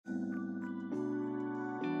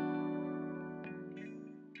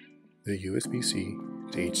The USB-C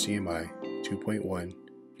to HDMI 2.1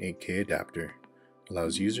 8K adapter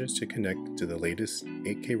allows users to connect to the latest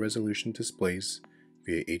 8K resolution displays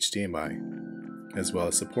via HDMI, as well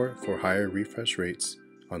as support for higher refresh rates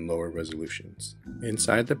on lower resolutions.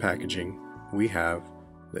 Inside the packaging, we have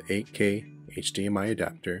the 8K HDMI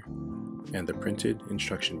adapter and the printed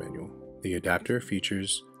instruction manual. The adapter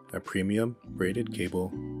features a premium braided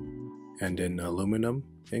cable and an aluminum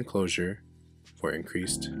enclosure for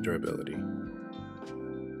increased durability.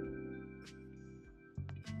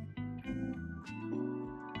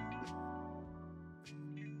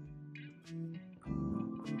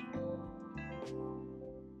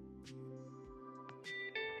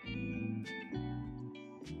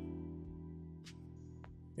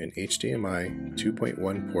 An HDMI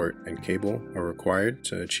 2.1 port and cable are required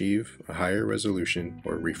to achieve a higher resolution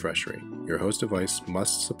or refresh rate. Your host device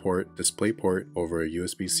must support DisplayPort over a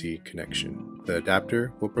USB-C connection. The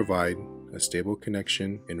adapter will provide a stable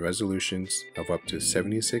connection in resolutions of up to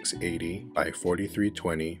 7680 by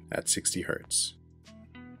 4320 at 60 Hz.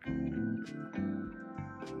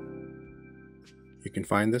 You can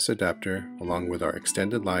find this adapter along with our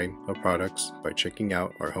extended line of products by checking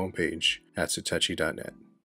out our homepage at satechi.net.